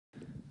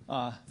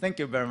Thank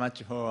you very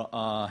much for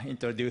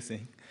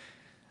introducing.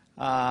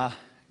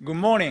 Good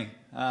morning,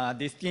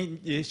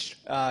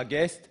 distinguished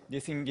guests,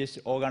 distinguished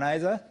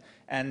organizers,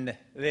 and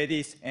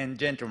ladies and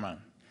gentlemen.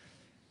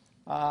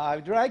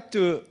 I'd like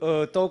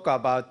to talk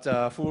about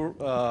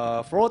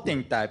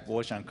floating type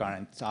ocean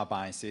current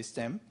turbine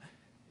system.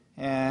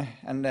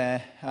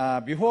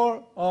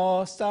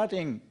 Before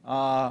starting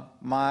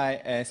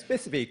my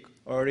specific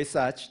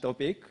research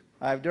topic,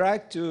 I'd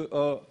like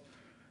to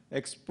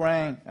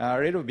explain a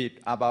little bit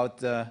about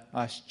the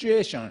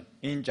situation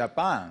in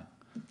Japan.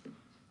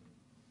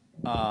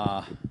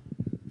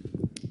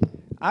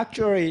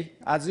 Actually,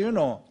 as you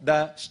know,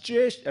 the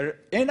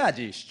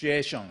energy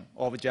situation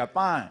of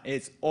Japan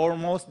is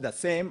almost the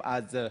same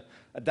as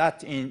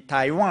that in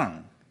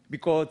Taiwan,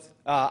 because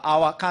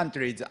our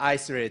country is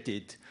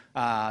isolated,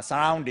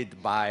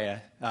 surrounded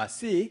by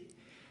sea,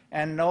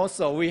 and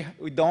also we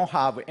don't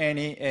have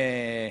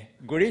any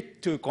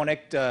grid to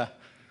connect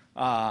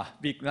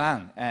big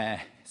land.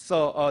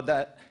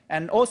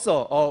 And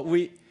also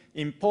we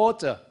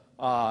import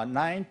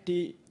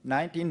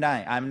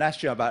 99, I'm not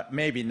sure, but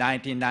maybe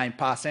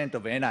 99%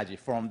 of energy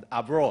from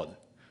abroad.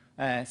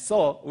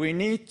 So we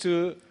need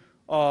to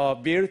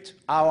build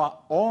our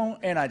own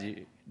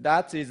energy.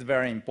 That is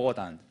very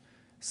important.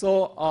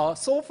 So,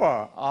 so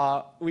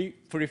far, we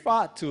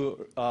prefer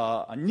to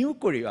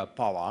nuclear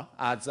power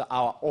as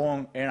our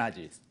own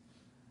energies.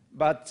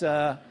 But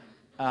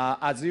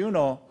as you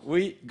know,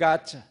 we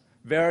got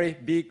very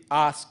big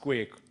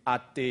earthquake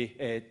at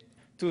the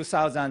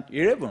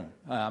 2011,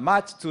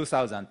 March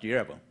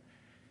 2011.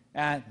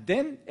 And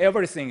then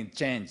everything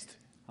changed.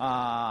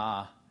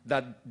 The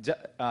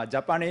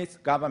Japanese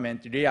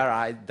government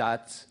realized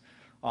that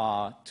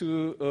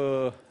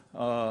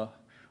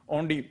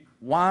only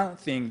one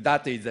thing,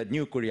 that is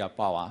nuclear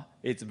power,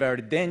 it's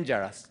very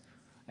dangerous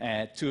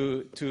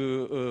to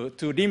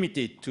limit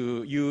it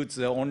to use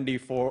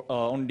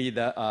only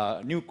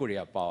the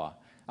nuclear power.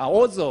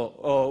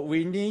 Also,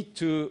 we need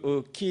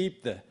to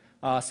keep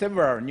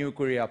several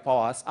nuclear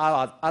powers,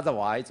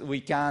 otherwise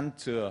we can't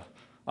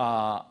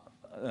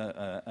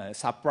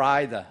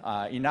supply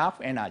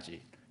enough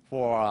energy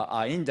for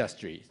our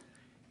industries.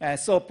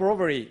 So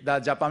probably the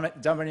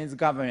Japanese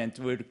government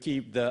will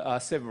keep the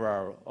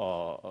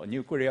several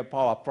nuclear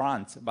power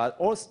plants, but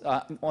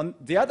also on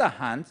the other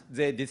hand,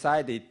 they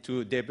decided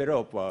to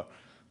develop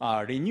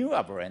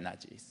renewable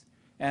energies.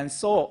 And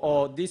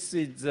so this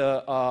is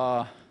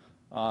the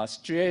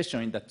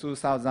situation in the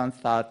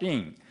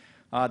 2013.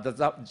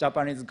 The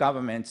Japanese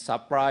government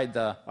supplied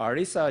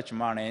research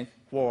money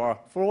for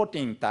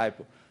floating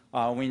type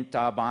wind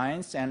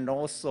turbines and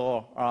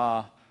also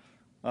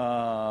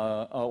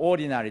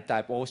ordinary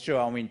type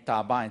offshore wind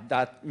turbine.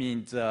 That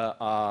means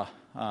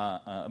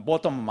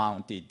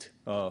bottom-mounted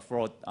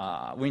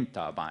wind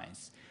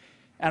turbines.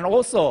 And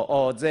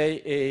also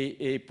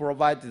they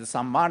provided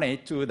some money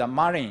to the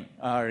marine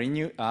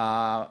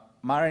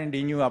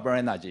renewable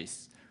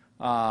energies,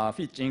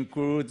 which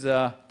includes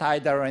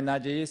tidal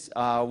energies,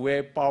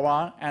 wave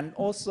power, and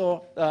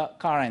also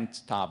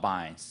current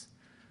turbines.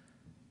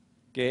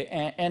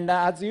 Okay, and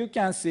as you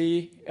can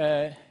see,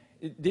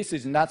 this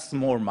is not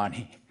small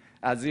money.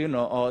 As you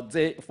know,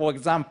 for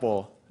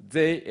example,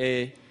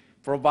 they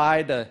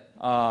provide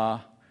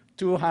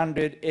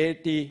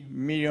 280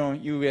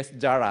 million US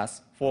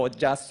dollars for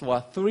just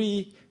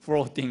 3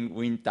 floating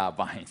wind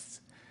turbines.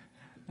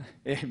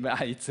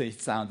 It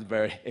sounds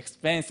very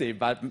expensive,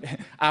 but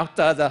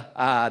after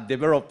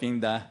developing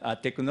the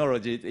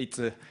technology, it's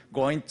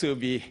going to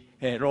be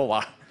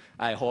lower.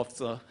 I hope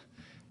so.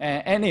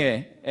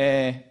 Anyway,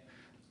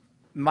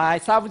 my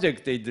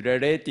subject is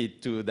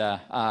related to the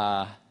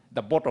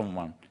bottom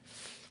one.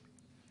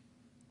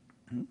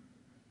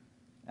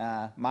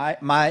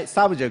 My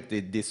subject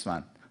is this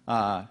one,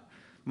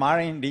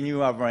 marine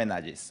renewable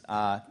energies.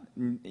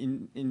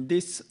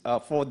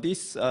 For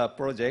this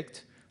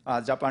project,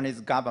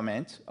 Japanese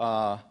government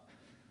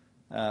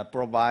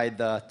provide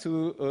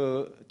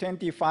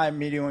 25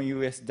 million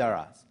US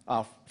dollars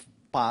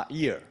per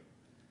year.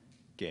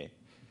 Okay.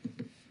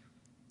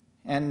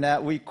 And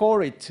we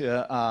call it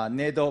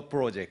NEDO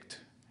project.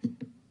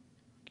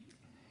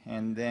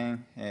 And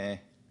then,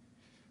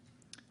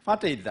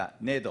 what is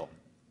that, NEDO?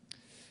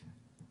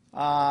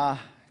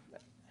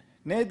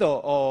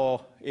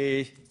 NEDO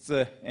is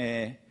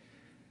a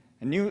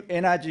New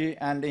Energy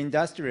and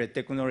Industrial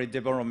Technology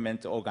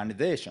Development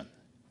Organization.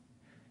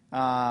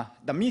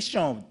 The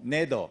mission of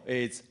NEDO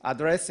is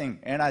addressing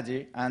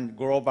energy and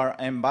global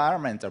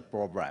environmental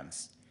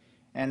problems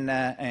and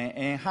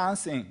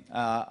enhancement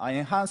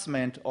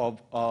of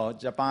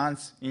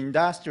Japan's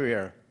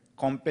industrial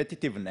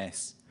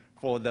competitiveness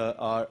for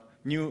the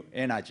new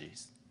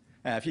energies,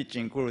 which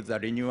includes the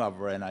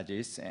renewable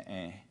energies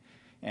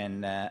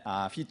and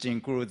which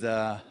includes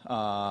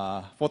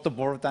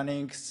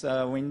photovoltaics,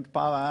 wind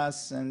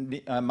powers,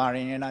 and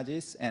marine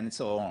energies, and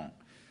so on.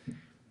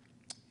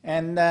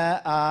 And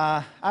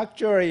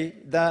actually,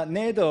 the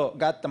NEDO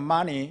got the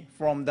money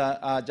from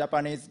the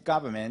Japanese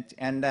government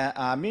and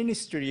the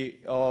Ministry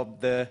of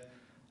the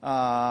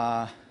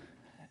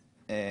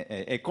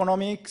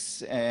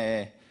economics,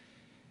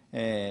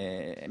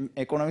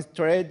 economics,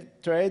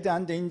 trade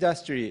and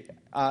industry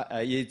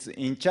is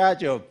in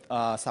charge of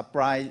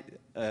supply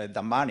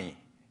the money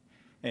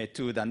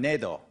to the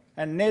NEDO.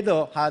 And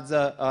NEDO has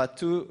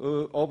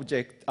two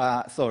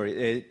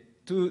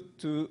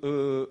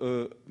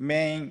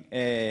main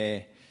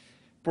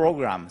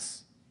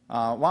programs.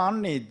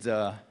 One is,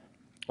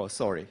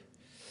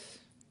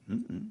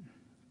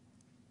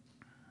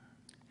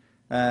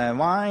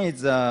 one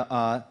is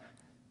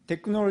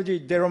technology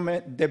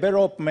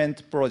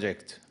development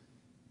project.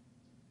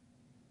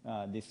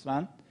 This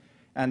one.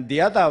 And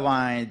the other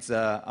one is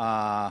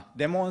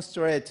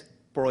demonstrate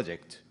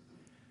project.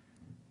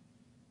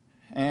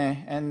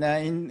 And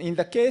in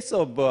the case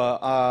of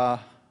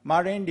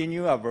marine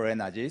renewable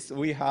energies,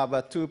 we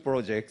have two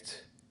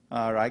projects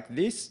like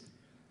this.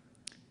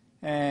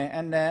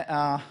 And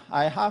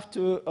I have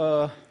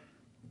to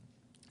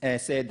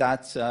say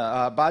that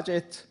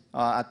budget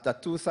at the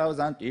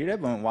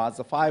 2011 was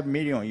 5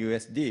 million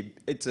USD.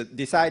 It's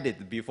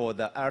decided before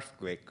the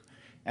earthquake.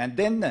 And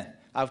then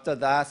after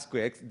the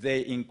earthquake,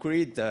 they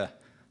increased the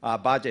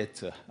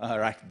budget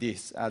like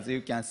this. As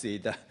you can see,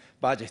 the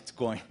budget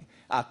going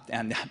up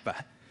and up.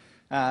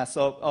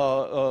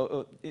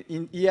 So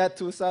in year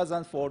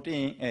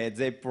 2014,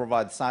 they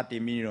provide 30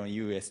 million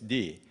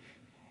USD.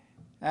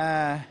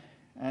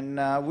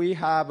 And we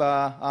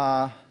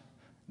have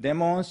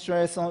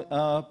demonstration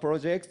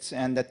projects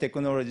and the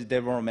technology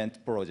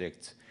development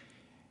projects.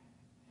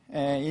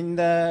 In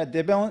the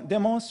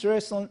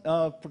demonstration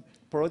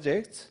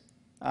projects,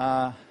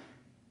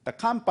 the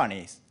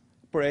companies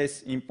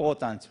plays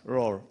important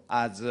role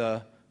as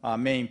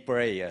main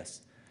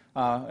players.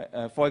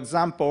 For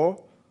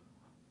example,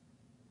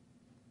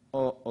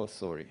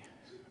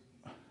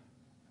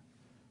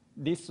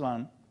 this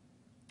one.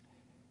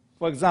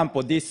 For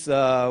example, this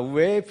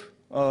wave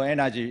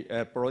energy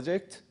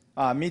project,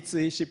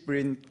 Mitsui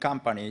Shipbuilding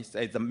Company is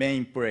the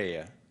main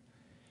player.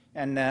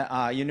 And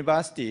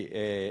university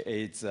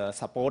is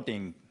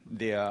supporting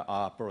their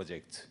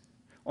project.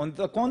 On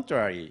the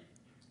contrary,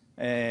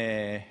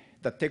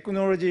 the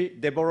technology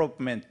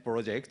development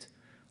project,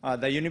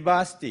 the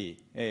university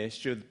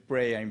should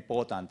play an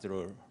important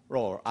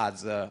role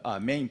as a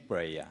main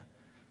player.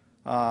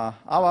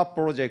 Our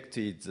project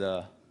is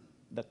the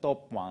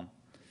top one.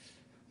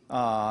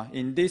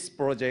 In this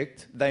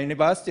project, the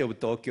University of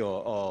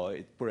Tokyo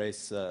it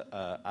plays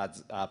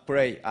as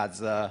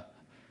a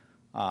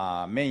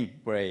main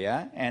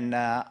player, and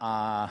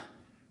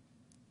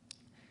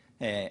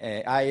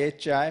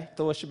IHI,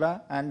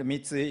 Toshiba, and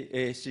Mitsui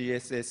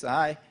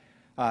CGSSI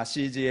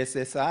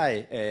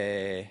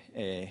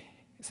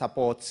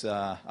supports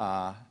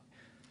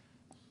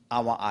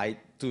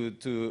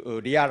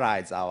to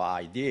realize our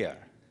idea.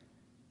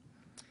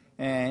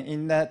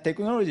 In the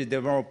technology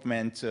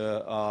development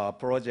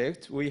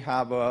project, we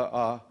have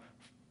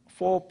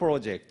 4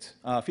 projects,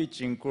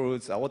 which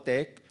includes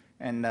OTEC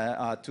and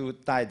 2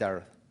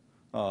 tidal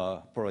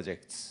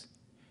projects.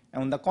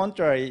 On the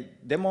contrary,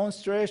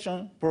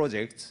 demonstration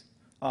projects,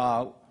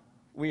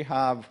 we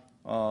have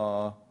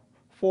 4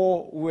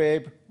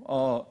 wave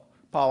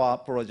power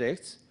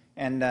projects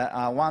and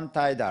 1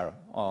 tidal,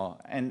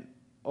 and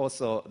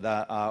also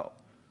the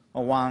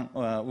 1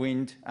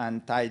 wind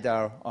and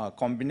tidal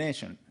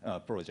combination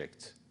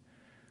project.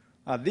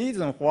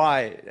 Reason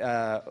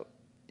why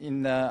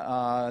in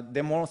the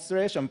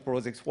demonstration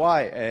projects,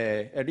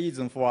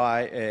 reason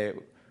why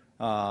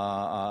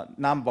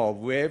number of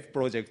wave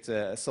projects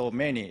so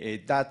many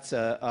is that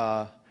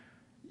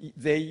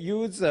they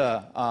use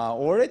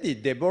already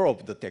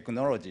developed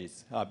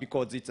technologies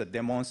because it's a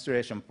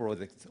demonstration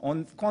project.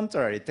 On the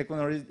contrary,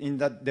 technology in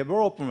the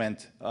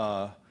development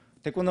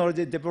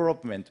technology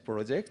development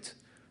project,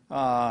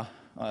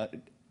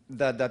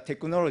 the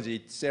technology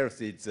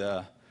itself is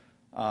a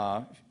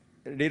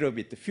little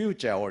bit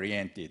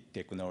future-oriented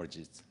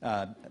technologies.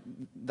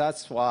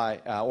 That's why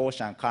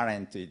ocean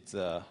current is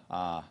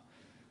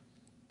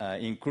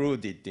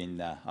included in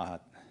the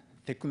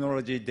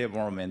technology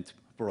development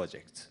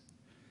project.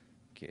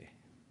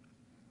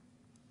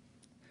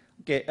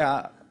 Okay,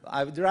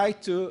 I would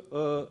like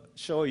to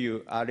show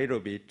you a little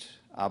bit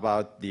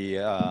about the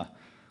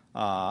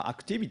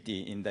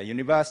activity in the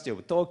University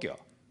of Tokyo.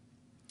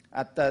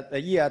 At the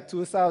year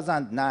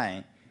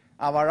 2009,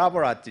 our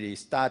laboratory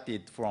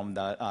started from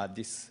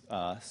this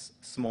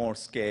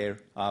small-scale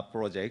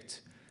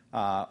project.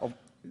 Of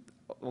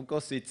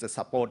course, it's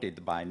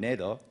supported by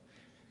NEDO.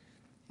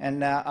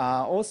 And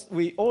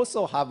we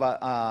also have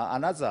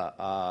another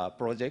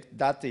project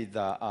that is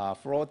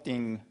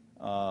floating,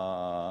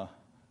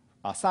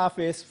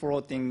 surface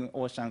floating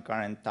ocean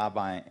current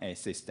turbine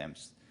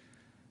systems,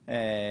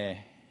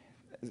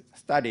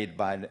 studied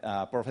by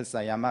Professor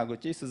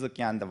Yamaguchi,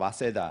 Suzuki, and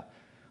Waseda.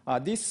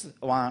 This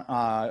one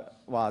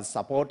was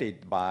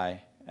supported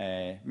by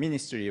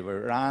Ministry of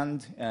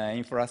Land,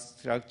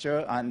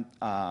 Infrastructure, and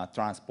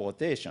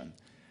Transportation.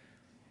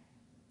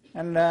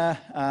 And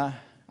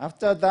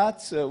after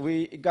that,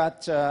 we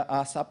got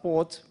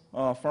support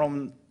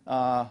from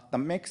the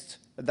mixed,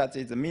 that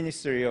is the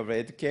Ministry of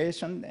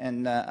Education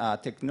and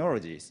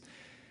Technologies.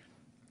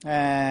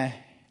 Then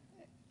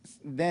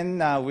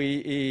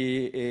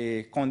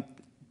we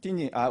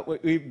continue,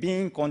 we've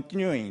been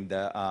continuing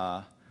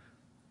the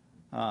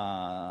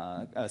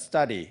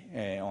study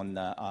on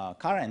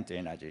current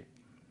energy.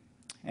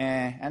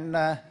 And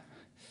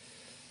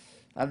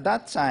at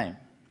that time,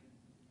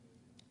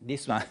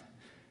 this one,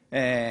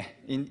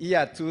 in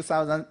year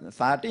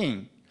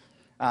 2013,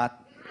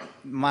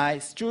 my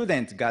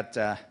students got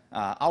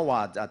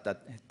award at the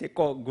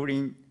Teco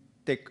Green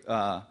Tech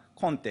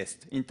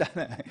contest.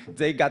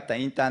 They got the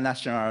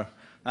international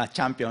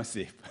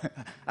championship.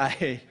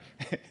 I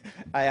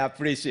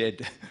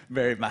appreciate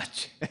very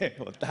much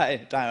for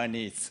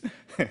Taiwanese.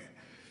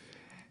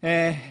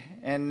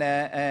 And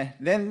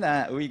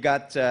then we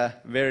got a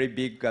very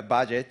big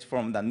budget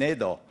from the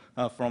NEDO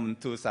from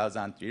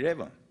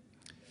 2011.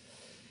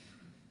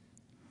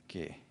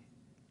 Okay.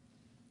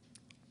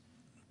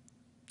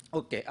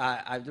 Okay,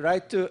 I'd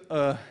like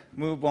to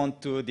move on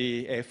to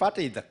the what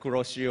is the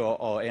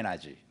Kuroshio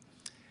energy.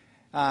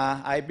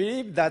 I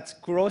believe that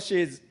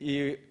Kuroshio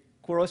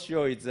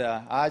is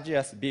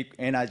Asia's big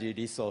energy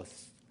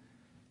resource,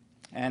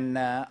 and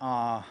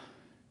I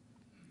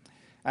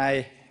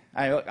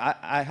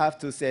have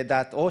to say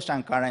that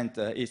ocean current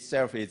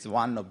itself is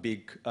one of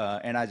big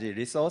energy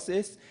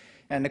resources,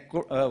 and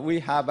we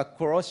have a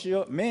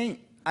Kuroshio main.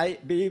 I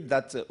believe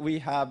that we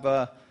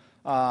have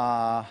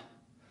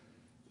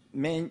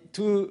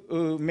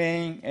two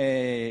main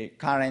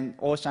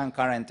ocean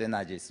current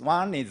energies.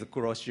 One is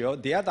Kuroshio,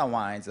 the other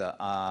one is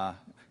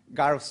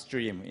Gulf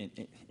Stream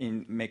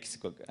in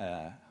Mexico.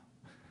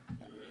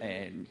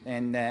 And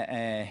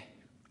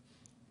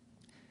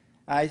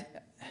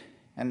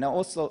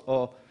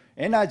also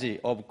energy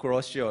of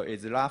Kuroshio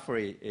is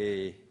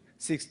roughly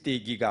 60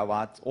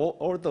 gigawatts,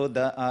 although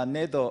the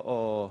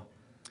NEDO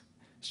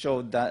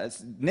showed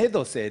that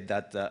NEDO said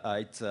that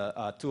it's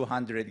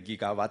 200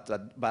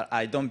 gigawatts, but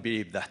I don't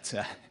believe that.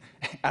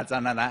 As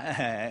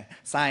a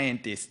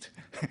scientist,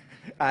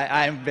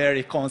 I'm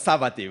very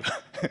conservative.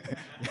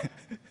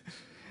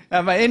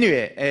 But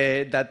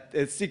anyway, that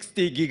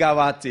 60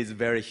 gigawatts is a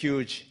very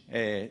huge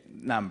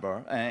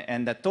number,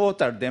 and the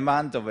total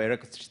demand of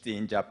electricity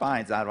in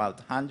Japan is about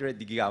 100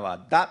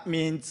 gigawatts. That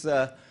means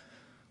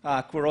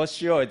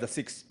Kuroshio is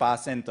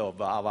 6%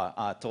 of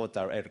our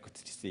total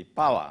electricity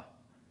power.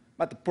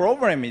 But the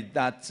problem is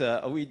that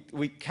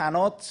we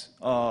cannot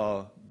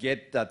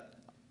get that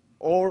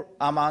all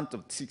amount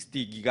of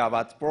 60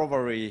 gigawatts.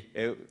 Probably,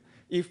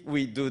 if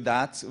we do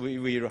that, we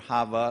will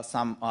have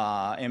some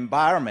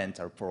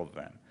environmental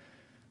problem.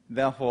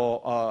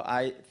 Therefore,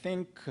 I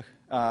think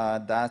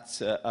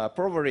that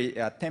probably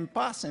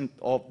 10%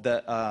 of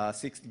the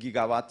 6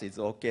 gigawatts is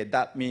okay.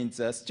 That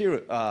means still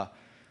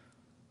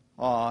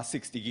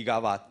 60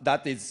 gigawatts.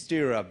 That is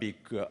still a big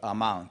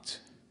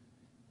amount.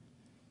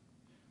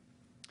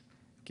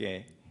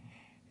 Okay,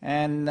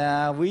 and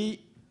we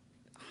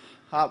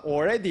have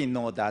already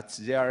know that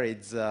there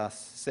is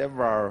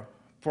several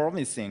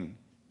promising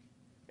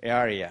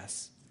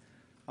areas.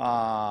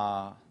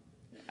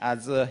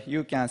 As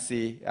you can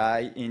see,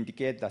 I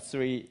indicate the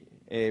three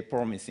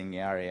promising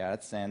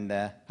areas, and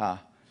the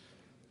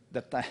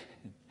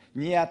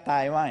near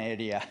Taiwan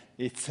area,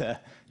 it's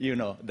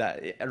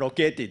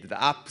located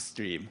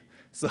upstream.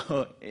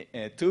 So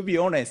to be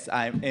honest,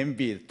 I'm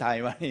envied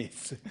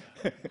Taiwanese.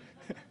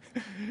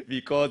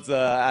 Because,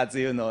 as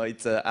you know,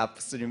 it's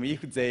upstream.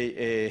 If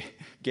they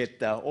get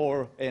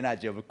all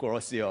energy of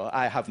Kuroshio,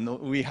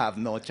 we have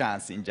no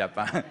chance in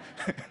Japan.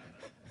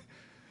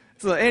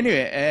 So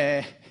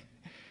anyway,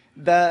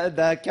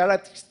 the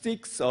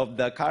characteristics of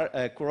the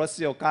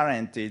Kuroshio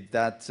current is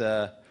that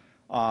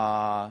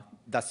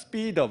the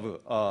speed of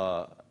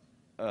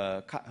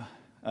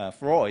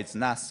flow is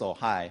not so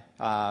high.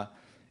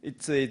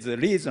 It's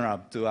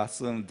reasonable to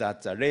assume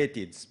that the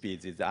rated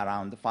speed is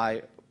around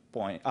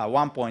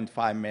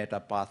 1.5 meter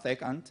per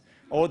second,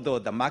 although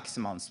the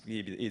maximum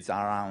speed is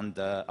around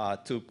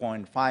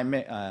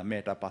 2.5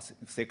 meter per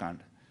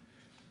second.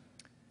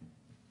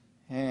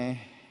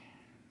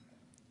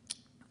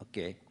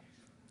 Okay.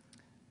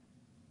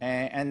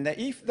 And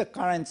if the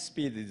current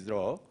speed is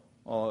low,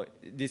 or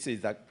this is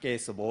the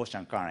case of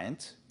ocean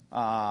current,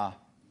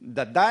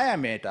 the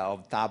diameter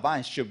of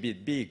turbine should be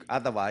big,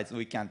 otherwise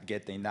we can't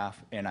get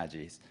enough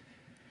energies.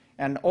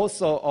 And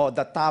also,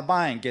 the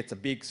turbine gets a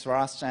big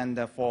thrust and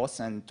force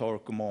and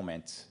torque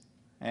moments.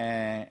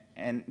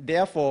 And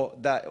therefore,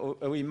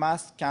 we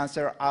must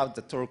cancel out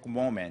the torque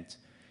moment.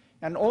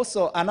 And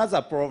also,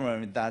 another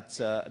problem is that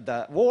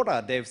the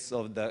water depth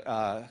of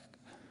the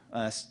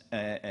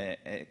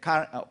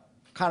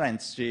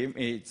current stream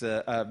is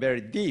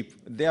very deep.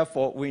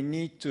 Therefore, we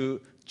need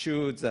to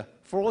choose a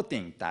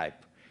floating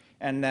type.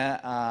 And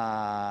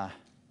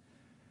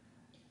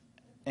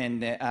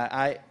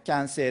I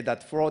can say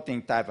that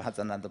floating type has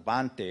an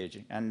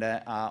advantage. And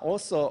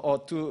also,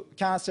 to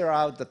cancel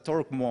out the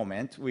torque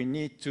moment, we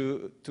need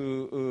to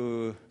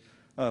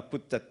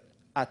put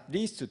at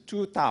least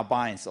 2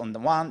 turbines on the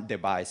one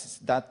device.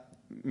 That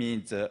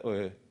means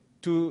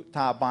two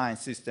turbine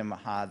system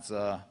has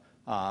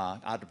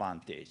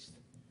advantage.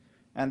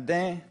 And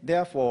then,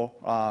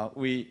 therefore,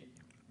 we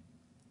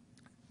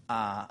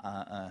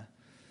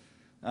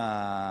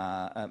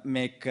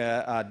make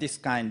this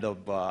kind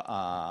of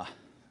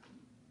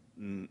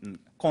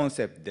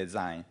concept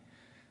design.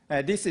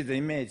 This is the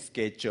image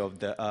sketch of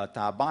the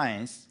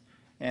turbines.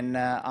 And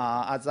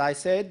as I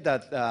said,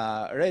 that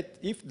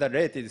if the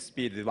rated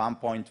speed is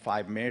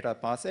 1.5 meter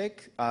per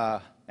sec,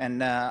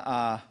 and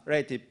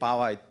rated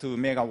power is 2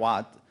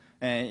 megawatt,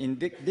 in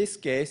this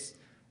case,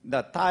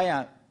 the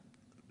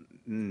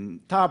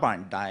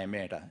turbine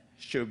diameter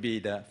should be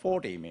the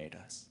 40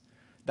 meters.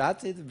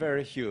 That is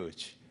very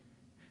huge.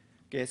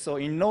 Okay, so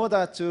in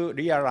order to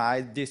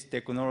realize these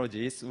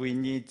technologies, we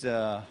need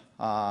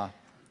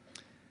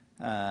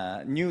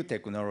new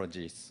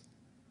technologies.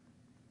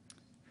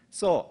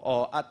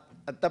 So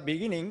at the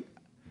beginning,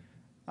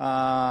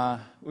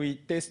 we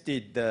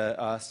tested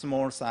the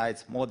small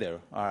size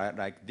model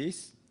like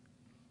this.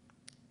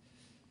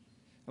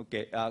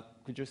 Okay,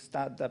 could you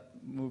start the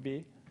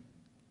movie?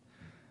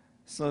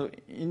 So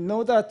in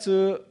order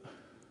to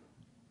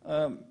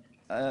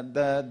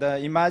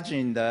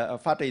imagine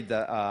what is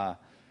the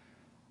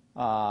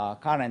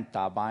current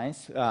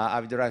turbines, I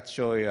would like to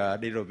show you a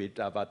little bit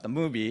about the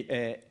movie.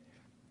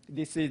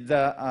 This is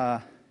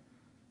the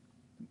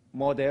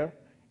model.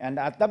 And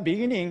at the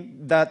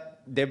beginning,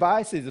 that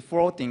device is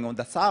floating on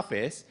the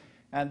surface,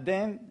 and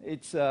then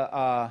it's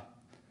that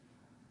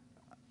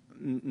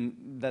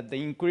the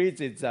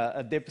increase is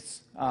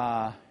depth,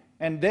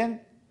 and then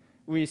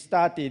we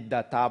started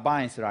the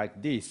turbines like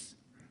this.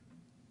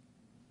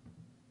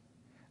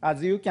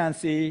 As you can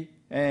see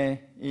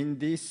in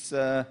this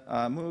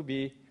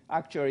movie,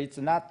 actually it's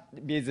not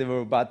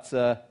visible, but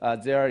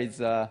there is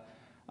a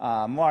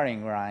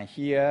mooring line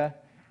here,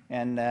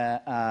 and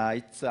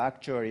it's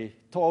actually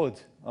towed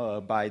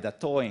by the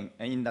towing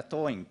in the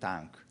towing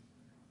tank.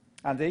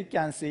 As you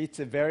can see, it's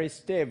very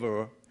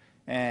stable,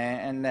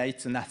 and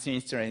it's not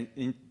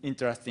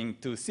interesting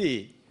to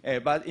see.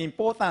 But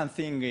important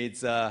thing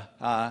is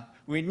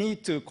we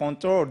need to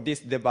control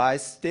this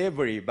device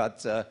stably,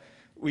 but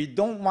we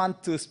don't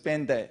want to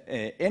spend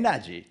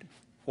energy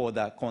for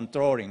the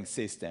controlling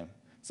system.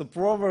 So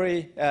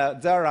probably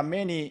there are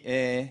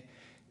many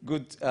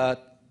good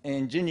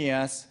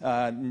engineers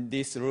in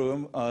this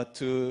room for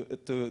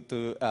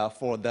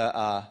the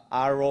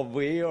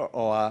ROV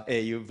or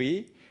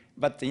AUV,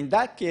 but in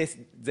that case,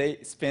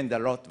 they spend a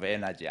lot of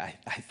energy,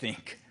 I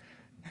think.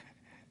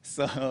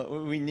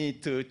 So we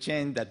need to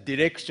change the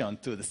direction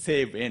to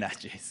save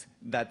energies.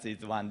 That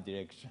is one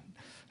direction.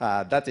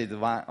 That is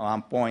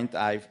one point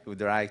I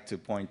would like to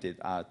point it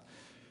out.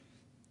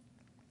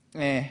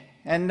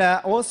 And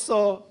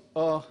also,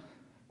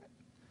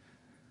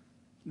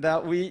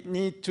 that we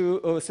need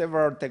to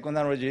several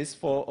technologies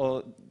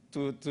for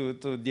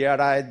to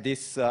realize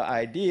this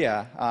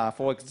idea.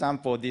 For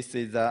example, this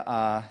is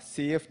a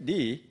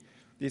CFD.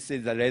 This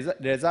is the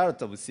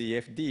result of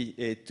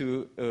CFD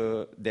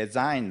to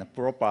design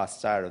proper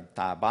style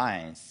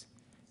turbines.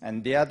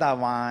 And the other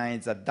one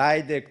is a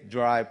direct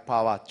drive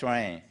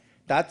powertrain.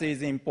 That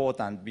is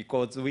important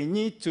because we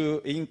need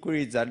to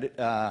increase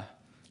the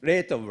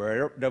rate of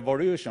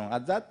revolution.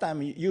 At that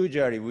time,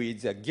 usually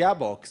with the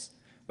gearbox,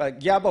 but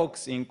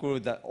gearbox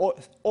include the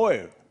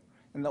oil.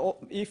 And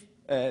if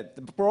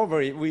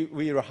probably we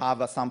will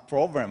have some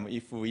problem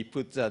if we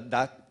put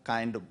that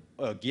kind of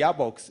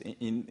gearbox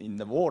in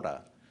the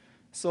water.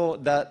 So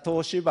the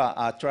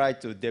Toshiba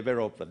tried to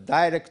develop a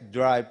direct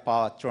drive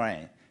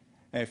powertrain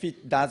if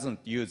it doesn't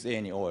use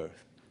any oil.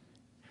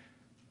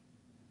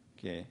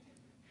 Okay.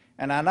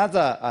 And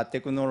another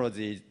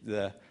technology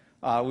is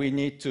we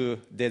need to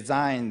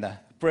design the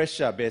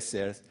pressure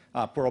vessels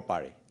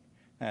properly.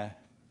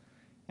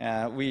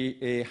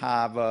 We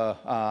have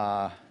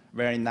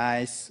very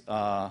nice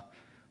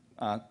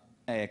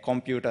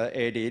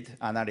computer-aided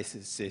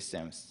analysis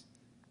systems.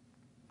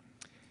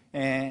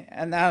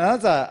 And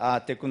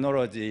another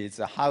technology is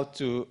how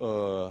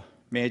to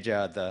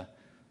measure the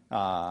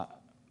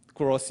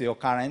cross-flow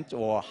current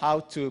or how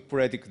to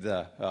predict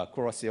the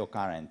cross-flow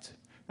current.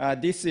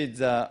 This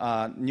is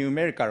a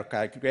numerical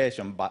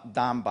calculation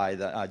done by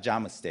the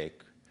Jamstack.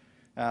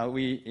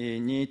 We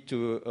need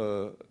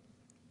to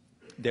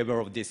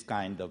develop this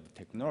kind of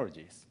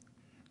technologies.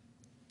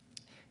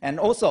 And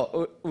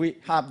also, we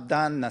have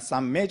done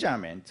some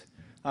measurement.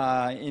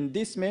 In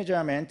this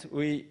measurement,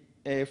 we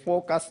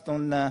focused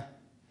on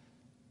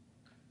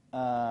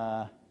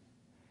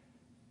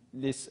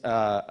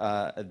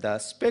the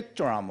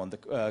spectrum of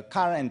the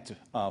current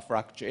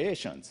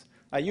fluctuations.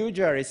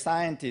 Usually,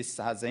 scientists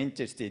are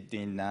interested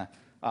in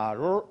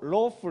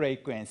low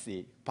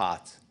frequency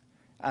parts.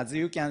 As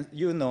you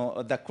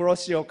know, the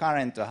cross-flow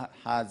current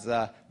has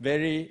a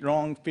very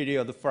long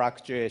period of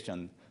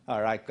fluctuation,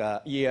 like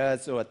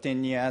years or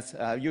 10 years.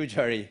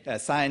 Usually,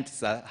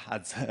 scientists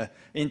are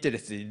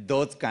interested in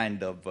those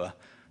kind of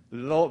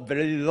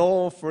very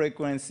low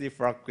frequency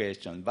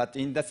fluctuation. But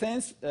in the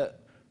sense,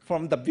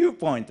 from the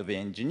viewpoint of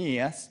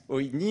engineers,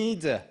 we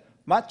need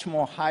much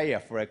more higher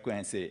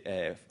frequency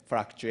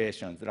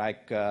fluctuations,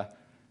 like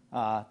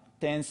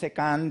 10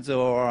 seconds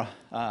or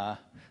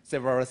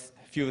several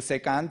few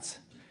seconds.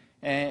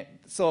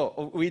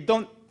 So we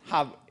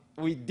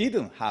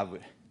didn't have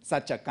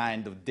such a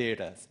kind of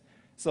data.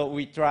 So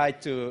we try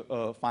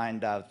to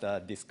find out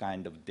this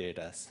kind of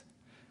data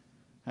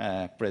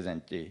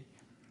presently.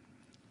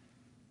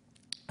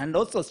 And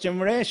also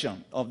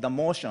simulation of the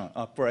motion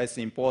plays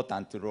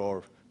important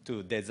role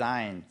to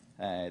design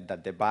the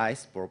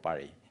device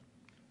properly.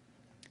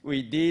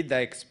 We did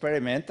the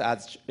experiment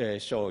as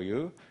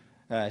showed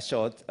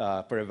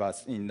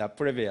in the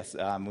previous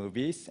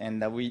movies,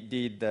 and we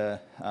did the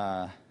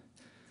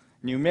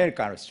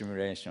numerical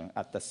simulation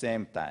at the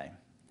same time.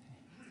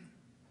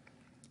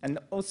 And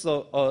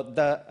also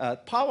the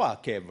power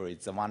cable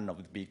is one of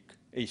the big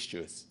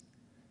issues,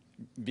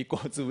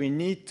 because we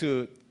need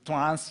to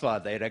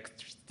transfer the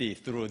electricity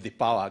through the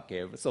power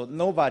cable. So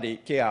nobody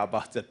cares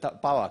about the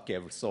power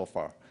cable so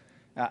far.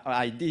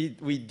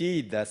 We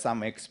did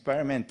some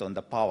experiment on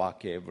the power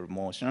cable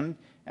motion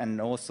and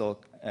also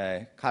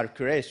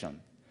calculation.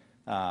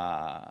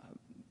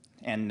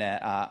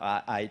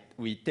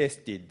 We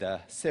tested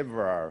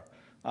several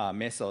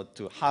methods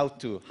to how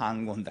to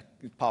hang on the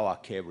power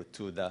cable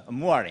to the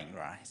mooring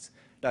lines.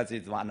 That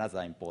is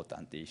another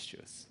important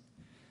issue.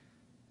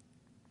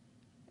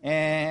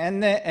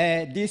 And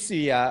this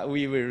year,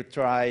 we will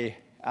try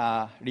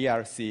a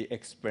real sea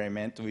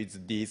experiment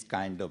with these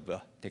kind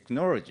of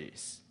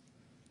technologies.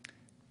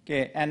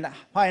 Okay, and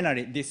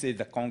finally, this is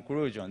the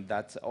conclusion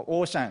that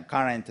ocean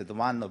current is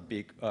one of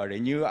big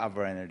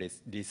renewable energy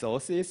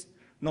resources,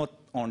 not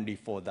only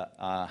for the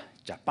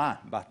Japan,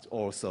 but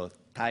also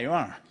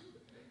Taiwan.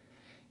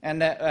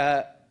 And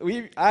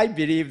I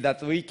believe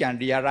that we can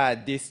realize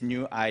this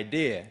new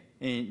idea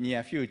in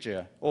near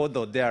future,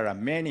 although there are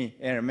many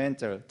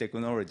elemental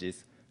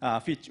technologies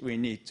which we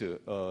need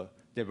to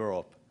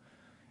develop.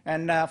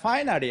 And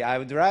finally, I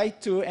would like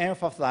to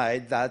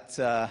emphasize that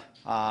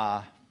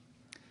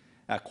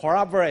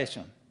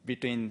collaboration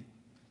between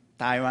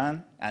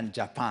Taiwan and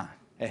Japan,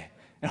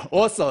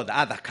 also the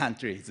other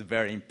countries, is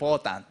very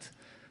important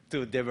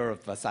to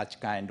develop such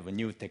kind of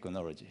new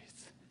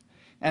technologies.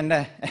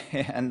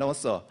 And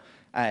also,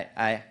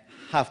 I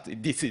have to,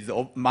 this is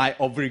my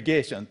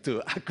obligation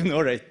to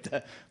acknowledge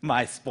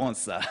my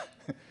sponsor.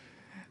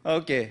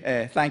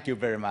 Okay, thank you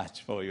very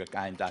much for your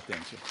kind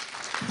attention.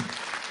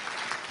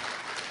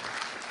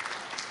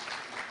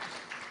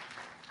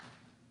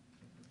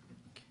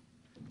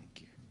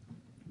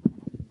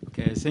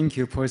 Okay, thank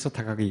you, Professor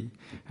Takagi.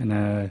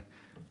 And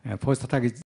Professor Takagi